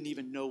that you didn't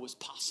even know was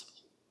possible.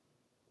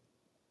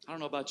 I don't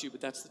know about you, but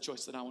that's the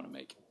choice that I want to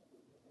make.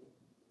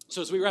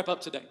 So as we wrap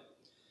up today,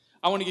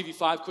 I want to give you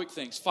 5 quick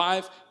things,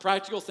 5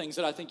 practical things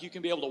that I think you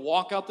can be able to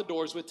walk out the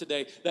doors with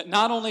today that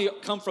not only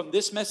come from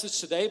this message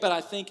today, but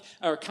I think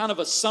are kind of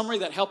a summary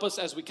that help us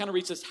as we kind of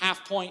reach this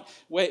halfway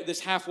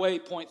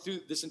point through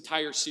this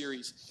entire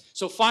series.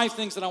 So 5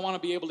 things that I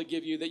want to be able to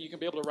give you that you can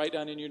be able to write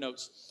down in your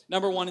notes.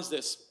 Number one is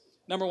this,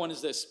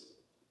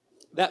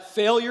 that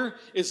failure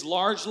is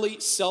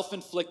largely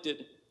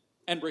self-inflicted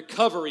and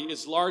recovery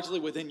is largely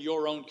within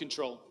your own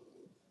control.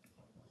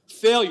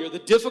 Failure, the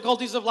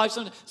difficulties of life,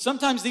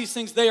 sometimes these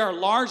things, they are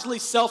largely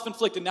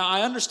self-inflicted. Now,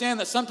 I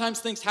understand that sometimes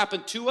things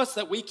happen to us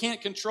that we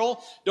can't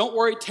control. Don't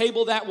worry,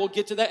 table that. We'll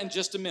get to that in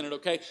just a minute,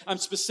 okay? I'm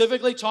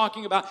specifically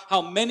talking about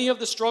how many of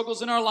the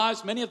struggles in our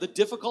lives, many of the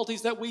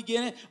difficulties that we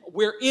get in,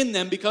 we're in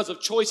them because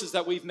of choices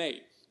that we've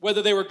made.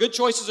 Whether they were good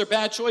choices or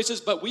bad choices,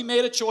 but we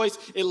made a choice,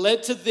 it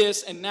led to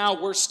this, and now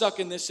we're stuck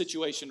in this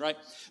situation, right?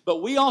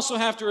 But we also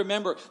have to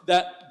remember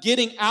that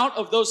getting out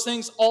of those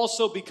things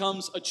also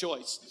becomes a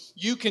choice.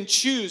 You can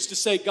choose to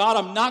say, God,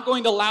 I'm not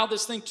going to allow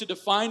this thing to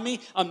define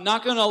me. I'm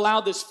not going to allow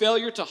this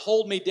failure to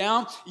hold me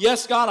down.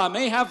 Yes, God, I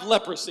may have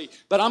leprosy,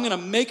 but I'm going to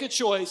make a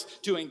choice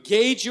to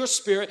engage your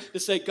spirit to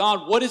say,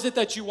 God, what is it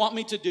that you want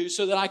me to do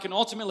so that I can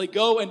ultimately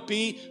go and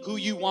be who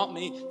you want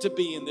me to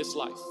be in this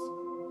life?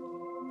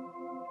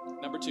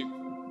 Number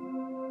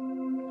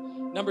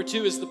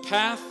two is the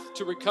path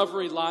to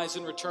recovery lies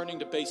in returning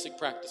to basic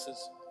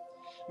practices.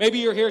 Maybe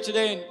you're here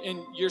today and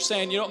you're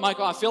saying, you know what,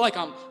 Michael, I feel like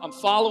I'm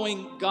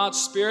following God's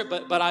Spirit,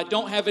 but I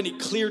don't have any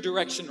clear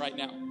direction right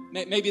now.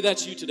 Maybe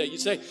that's you today. You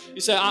say,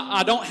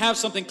 I don't have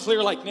something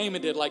clear like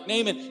Naaman did. Like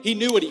Naaman, he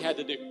knew what he had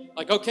to do.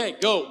 Like, okay,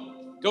 go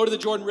to the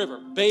Jordan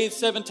River, bathe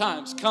 7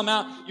 times, come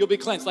out, you'll be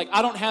cleansed. Like,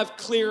 I don't have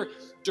clear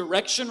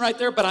direction right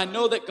there, but I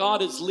know that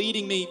God is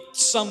leading me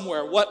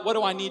somewhere. What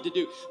do I need to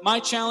do? My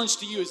challenge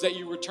to you is that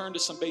you return to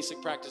some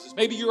basic practices.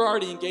 Maybe you're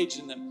already engaged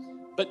in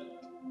them,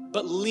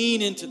 but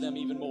lean into them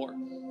even more.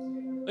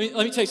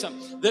 Let me tell you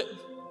something.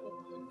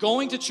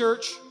 Going to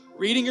church,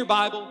 reading your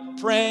Bible,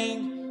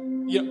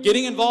 praying,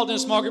 getting involved in a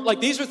small group, like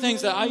these are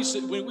things that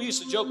we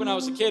used to joke when I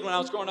was a kid, when I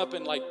was growing up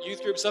in like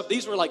youth group stuff.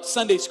 These were like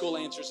Sunday school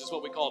answers is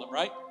what we called them,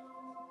 right?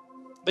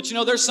 But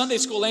there's Sunday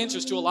school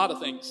answers to a lot of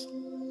things.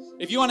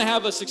 If you want to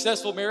have a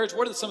successful marriage,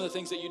 what are some of the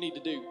things that you need to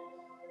do?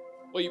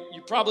 Well,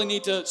 you probably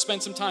need to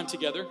spend some time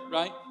together,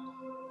 right?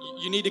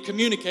 You need to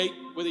communicate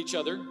with each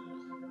other.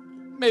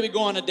 Maybe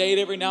go on a date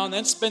every now and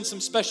then, spend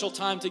some special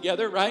time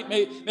together, right?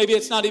 Maybe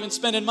it's not even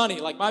spending money.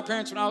 Like my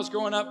parents, when I was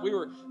growing up, we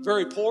were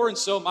very poor, and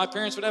so my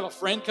parents would have a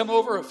friend come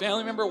over, a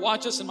family member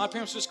watch us, and my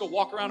parents would just go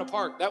walk around a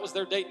park. That was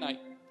their date night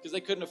because they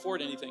couldn't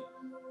afford anything.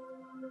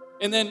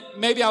 And then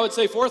maybe I would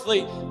say,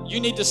 fourthly, you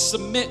need to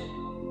submit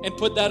and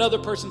put that other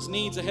person's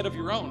needs ahead of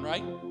your own,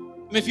 right? I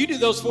mean, if you do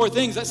those 4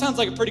 things, that sounds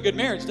like a pretty good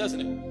marriage,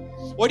 doesn't it?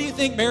 What do you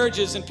think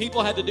marriages and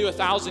people had to do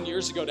 1,000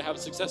 years ago to have a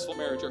successful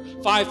marriage, or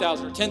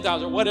 5,000 or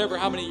 10,000 or whatever,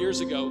 how many years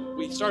ago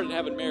we started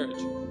having marriage?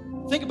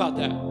 Think about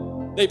that.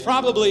 They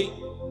probably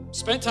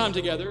spent time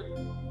together,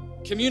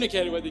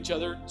 communicated with each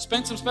other,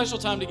 spent some special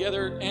time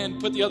together, and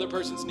put the other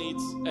person's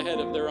needs ahead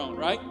of their own,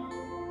 right?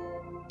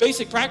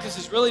 Basic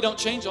practices really don't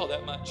change all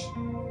that much.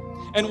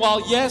 And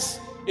while, yes,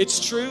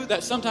 it's true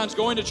that sometimes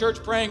going to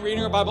church, praying,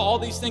 reading our Bible, all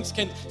these things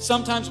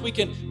sometimes we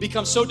can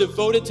become so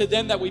devoted to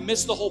them that we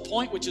miss the whole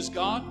point, which is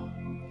God.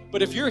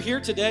 But if you're here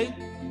today,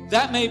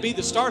 that may be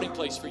the starting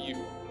place for you.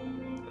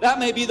 That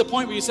may be the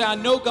point where you say, I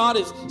know God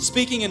is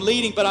speaking and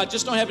leading, but I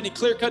just don't have any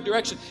clear-cut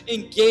direction.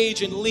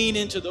 Engage and lean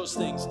into those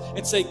things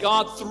and say,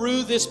 God,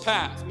 through this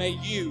path, may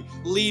you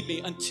lead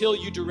me until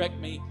you direct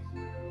me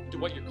to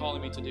what you're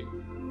calling me to do.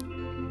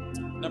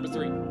 Number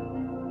 3.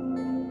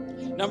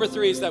 Number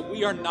 3 is that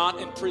we are not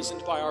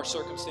imprisoned by our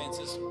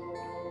circumstances.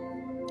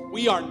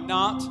 We are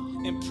not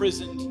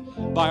imprisoned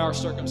by our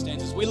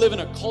circumstances. We live in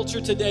a culture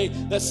today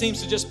that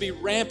seems to just be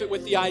rampant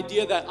with the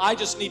idea that I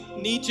just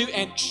need to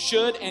and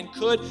should and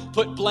could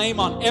put blame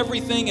on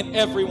everything and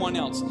everyone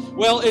else.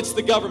 Well, it's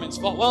the government's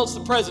fault. Well, it's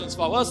the president's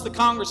fault. Well, it's the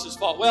Congress's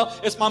fault. Well,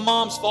 it's my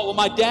mom's fault. Well,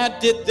 my dad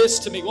did this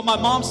to me. Well, my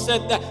mom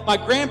said that. My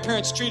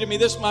grandparents treated me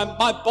this way.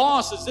 My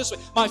boss is this way.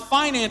 My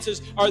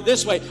finances are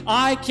this way.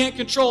 I can't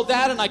control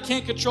that and I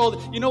can't control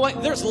that. You know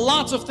what? There's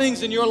lots of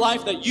things in your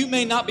life that you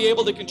may not be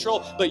able to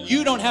control, but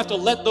you don't have to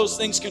let those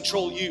things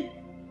control you.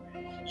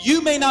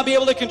 You may not be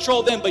able to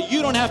control them, but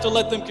you don't have to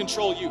let them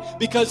control you.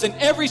 Because in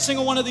every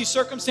single one of these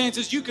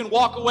circumstances, you can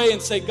walk away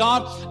and say,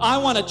 God, I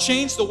want to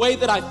change the way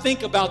that I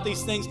think about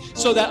these things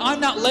so that I'm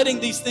not letting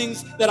these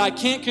things that I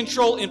can't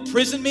control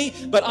imprison me,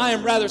 but I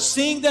am rather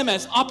seeing them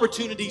as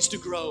opportunities to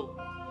grow.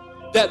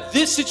 That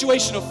this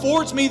situation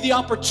affords me the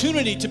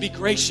opportunity to be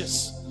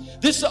gracious.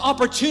 This is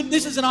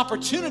an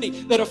opportunity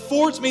that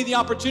affords me the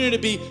opportunity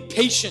to be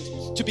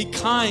patient, to be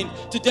kind,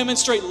 to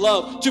demonstrate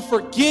love, to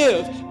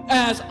forgive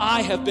as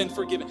I have been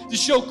forgiven, to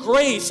show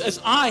grace as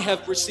I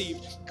have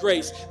received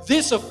grace.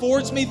 This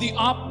affords me the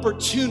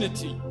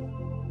opportunity.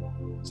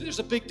 So there's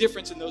a big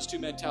difference in those two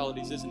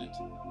mentalities, isn't it?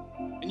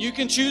 And you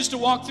can choose to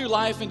walk through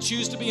life and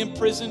choose to be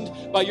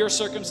imprisoned by your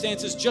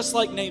circumstances just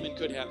like Naaman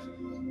could have.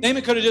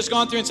 Naaman could have just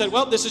gone through and said,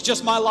 well, this is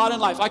just my lot in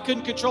life. I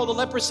couldn't control the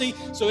leprosy,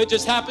 so it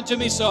just happened to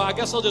me, so I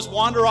guess I'll just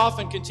wander off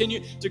and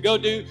continue to go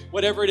do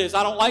whatever it is.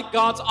 I don't like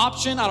God's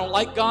option. I don't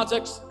like God's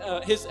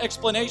his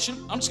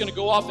explanation. I'm just going to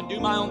go off and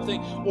do my own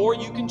thing. Or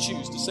you can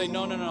choose to say,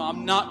 no,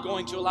 I'm not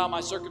going to allow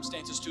my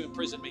circumstances to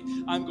imprison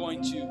me. I'm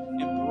going to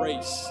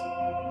embrace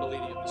the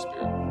leading of the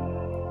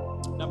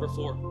Spirit. Number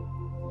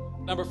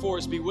four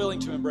is be willing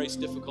to embrace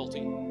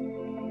difficulty.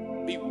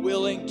 Be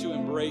willing to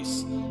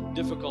embrace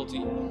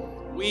difficulty.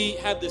 We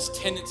have this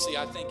tendency,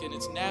 I think, and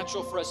it's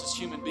natural for us as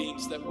human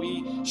beings, that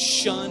we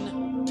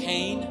shun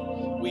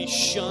pain, we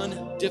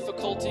shun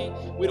difficulty.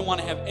 We don't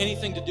want to have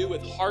anything to do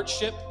with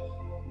hardship.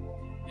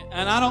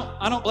 And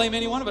I don't blame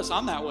any one of us.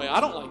 I'm that way. I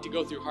don't like to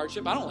go through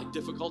hardship. I don't like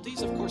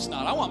difficulties. Of course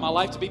not. I want my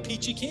life to be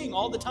peachy keen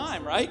all the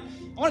time, right?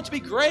 I want it to be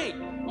great.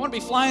 I want to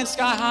be flying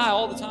sky high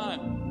all the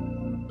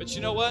time. But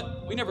you know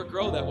what? We never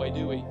grow that way,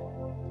 do we?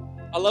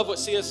 I love what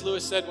C.S.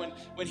 Lewis said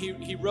when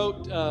he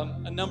wrote a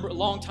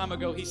long time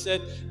ago. He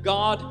said,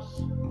 God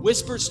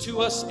whispers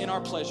to us in our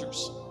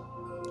pleasures.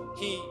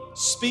 He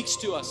speaks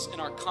to us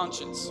in our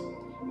conscience,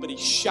 but he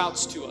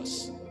shouts to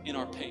us in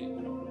our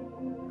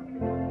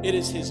pain. It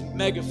is his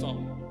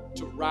megaphone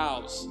to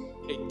rouse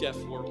a deaf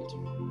world.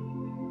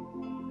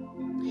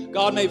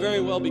 God may very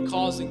well be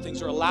causing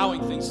things or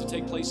allowing things to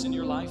take place in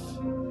your life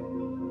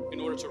in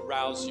order to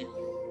rouse you,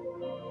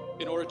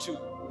 in order to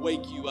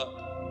wake you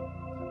up,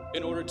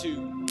 in order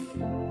to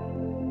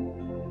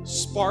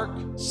spark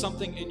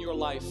something in your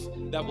life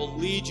that will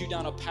lead you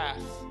down a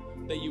path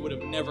that you would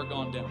have never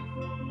gone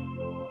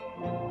down.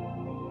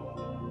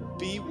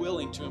 Be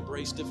willing to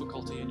embrace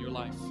difficulty in your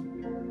life.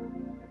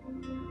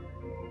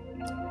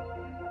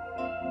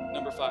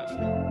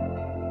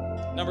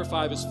 Number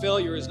five is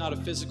failure is not a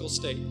physical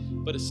state,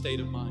 but a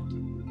state of mind.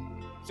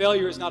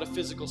 Failure is not a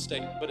physical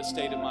state, but a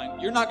state of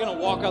mind. You're not going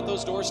to walk out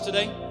those doors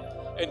today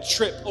and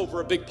trip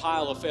over a big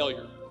pile of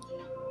failure.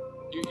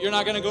 You're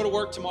not going to go to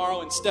work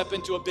tomorrow and step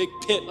into a big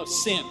pit of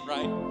sin,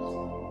 right?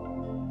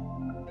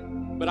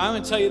 But I'm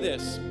going to tell you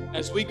this.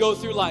 As we go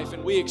through life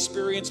and we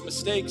experience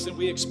mistakes and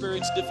we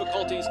experience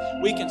difficulties,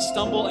 we can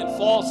stumble and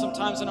fall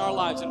sometimes in our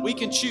lives. And we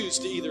can choose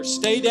to either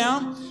stay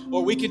down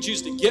or we can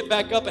choose to get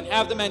back up and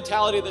have the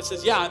mentality that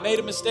says, yeah, I made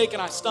a mistake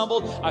and I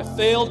stumbled, I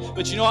failed,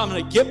 but you know, I'm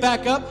going to get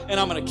back up and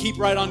I'm going to keep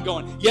right on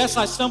going. Yes,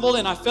 I stumbled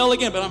and I fell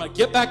again, but I'm going to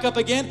get back up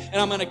again and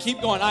I'm going to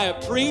keep going. I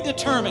have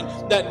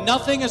predetermined that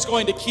nothing is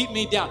going to keep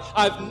me down.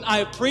 I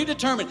have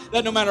predetermined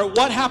that no matter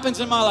what happens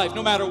in my life,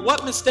 no matter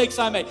what mistakes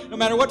I make, no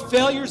matter what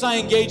failures I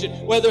engage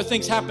in, whether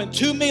things happen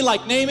to me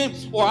like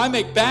Naaman, or I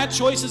make bad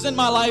choices in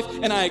my life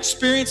and I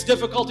experience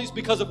difficulties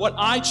because of what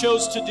I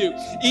chose to do.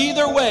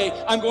 Either way,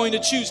 I'm going to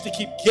choose to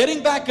keep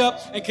getting back up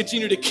and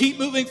continue to keep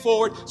moving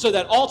forward so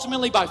that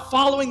ultimately by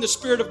following the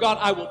Spirit of God,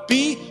 I will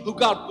be who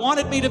God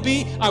wanted me to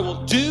be. I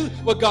will do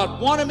what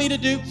God wanted me to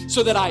do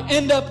so that I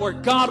end up where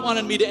God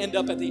wanted me to end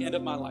up at the end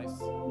of my life.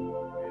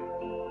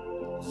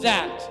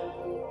 That,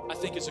 I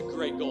think, is a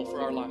great goal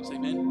for our lives.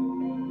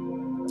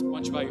 Amen? Why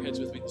don't you bow your heads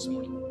with me this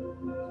morning?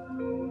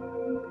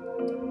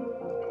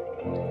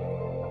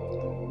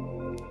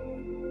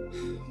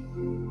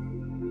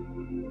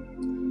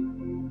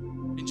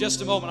 In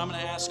just a moment, I'm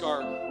going to ask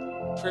our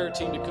prayer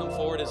team to come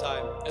forward as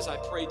I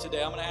pray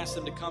today. I'm going to ask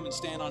them to come and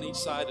stand on each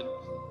side.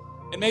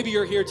 And maybe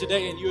you're here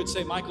today and you would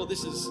say, Michael,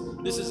 this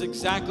is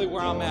exactly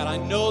where I'm at. I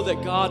know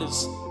that God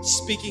is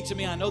speaking to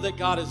me. I know that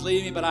God is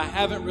leading me, but I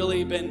haven't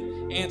really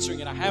been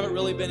answering it. I haven't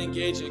really been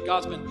engaging it.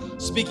 God's been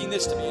speaking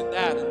this to me and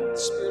that, and the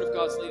Spirit of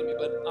God's leading me,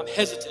 but I'm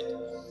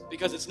hesitant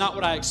because it's not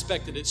what I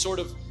expected. It's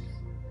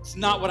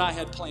not what I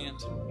had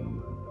planned.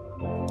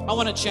 I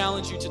want to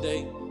challenge you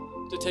today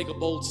to take a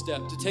bold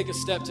step, to take a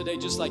step today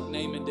just like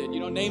Naaman did. You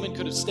know, Naaman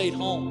could have stayed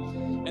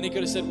home and he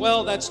could have said,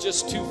 well, that's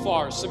just too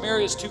far.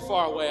 Samaria is too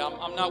far away.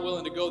 I'm not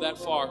willing to go that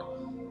far.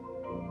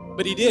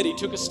 But he did. He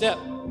took a step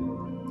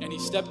and he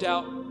stepped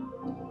out.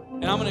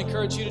 And I'm going to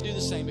encourage you to do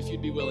the same if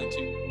you'd be willing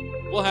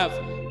to. We'll have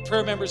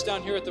prayer members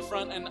down here at the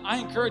front, and I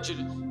encourage you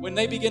to, when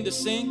they begin to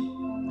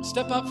sing,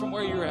 step up from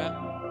where you're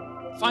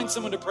at. Find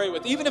someone to pray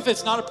with. Even if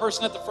it's not a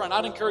person at the front,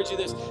 I'd encourage you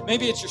this.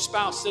 Maybe it's your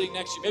spouse sitting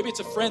next to you. Maybe it's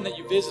a friend that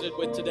you visited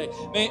with today.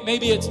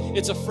 Maybe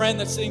it's a friend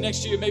that's sitting next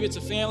to you. Maybe it's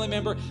a family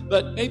member.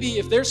 But maybe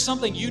if there's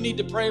something you need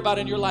to pray about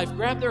in your life,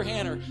 grab their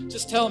hand or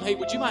just tell them, hey,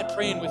 would you mind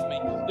praying with me?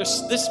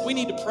 We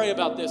need to pray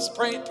about this.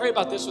 Pray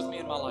about this with me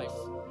in my life.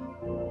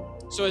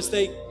 So as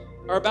they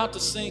are about to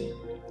sing,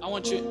 I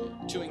want you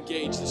to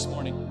engage this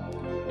morning.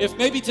 If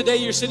maybe today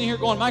you're sitting here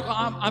going, Michael,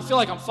 I feel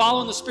like I'm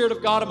following the Spirit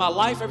of God in my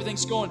life.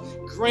 Everything's going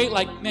great.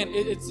 Like, man,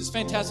 it's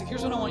fantastic.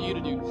 Here's what I want you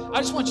to do. I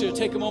just want you to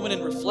take a moment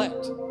and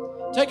reflect.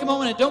 Take a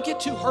moment and don't get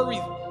too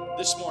hurried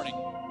this morning.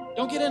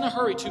 Don't get in a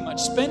hurry too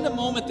much. Spend a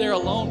moment there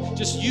alone,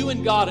 just you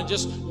and God, and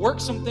just work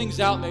some things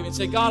out maybe and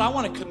say, God, I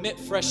want to commit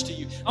fresh to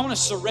you. I want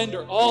to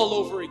surrender all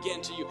over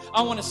again to you.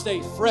 I want to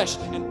stay fresh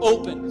and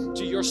open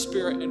to your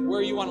Spirit and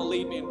where you want to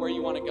lead me and where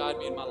you want to guide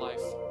me in my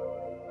life.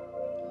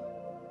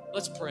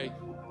 Let's pray.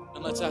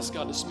 And let's ask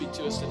God to speak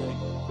to us today.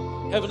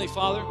 Heavenly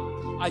Father,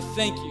 I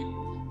thank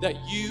you that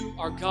you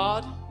are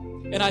God.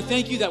 And I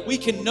thank you that we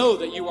can know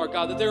that you are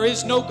God, that there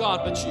is no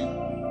God but you.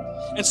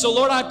 And so,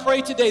 Lord, I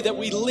pray today that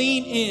we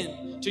lean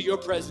in to your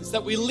presence,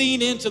 that we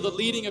lean into the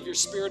leading of your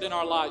Spirit in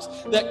our lives,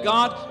 that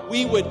God,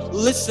 we would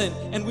listen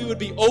and we would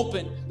be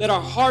open, that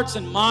our hearts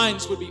and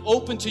minds would be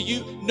open to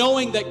you,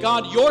 knowing that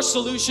God, your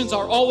solutions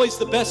are always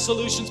the best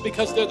solutions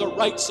because they're the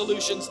right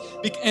solutions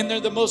and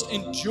they're the most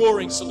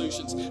enduring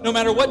solutions. No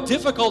matter what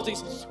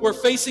difficulties we're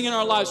facing in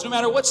our lives, no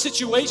matter what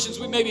situations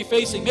we may be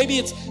facing, maybe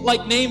it's like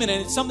Naaman and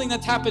it's something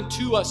that's happened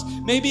to us.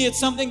 Maybe it's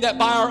something that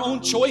by our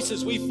own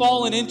choices we've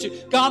fallen into.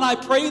 God, I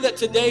pray that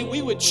today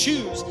we would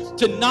choose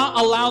to not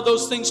allow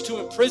those things to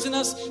imprison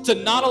us, to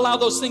not allow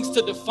those things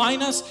to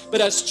define us, but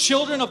as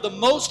children of the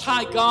Most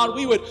High God,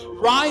 we would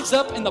rise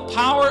up in the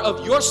power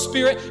of your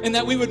Spirit and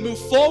that we would move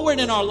forward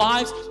in our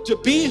lives to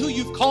be who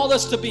you've called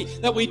us to be,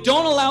 that we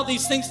don't allow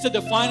these things to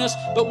define us,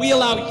 but we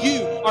allow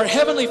you, our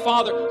Heavenly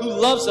Father, who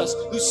loves us,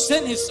 who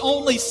sent his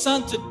only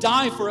Son to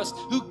die for us,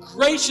 who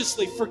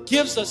graciously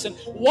forgives us and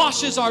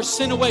washes our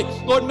sin away.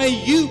 Lord, may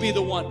you be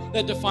the one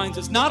that defines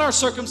us, not our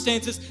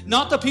circumstances,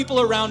 not the people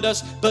around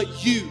us,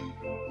 but you.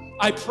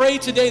 I pray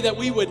today that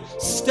we would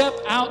step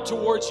out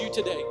towards you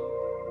today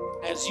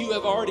as you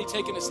have already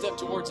taken a step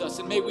towards us.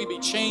 And may we be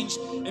changed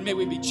and may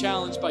we be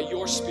challenged by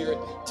your Spirit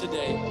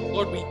today.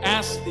 Lord, we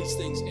ask these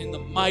things in the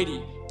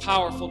mighty,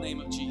 powerful name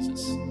of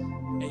Jesus.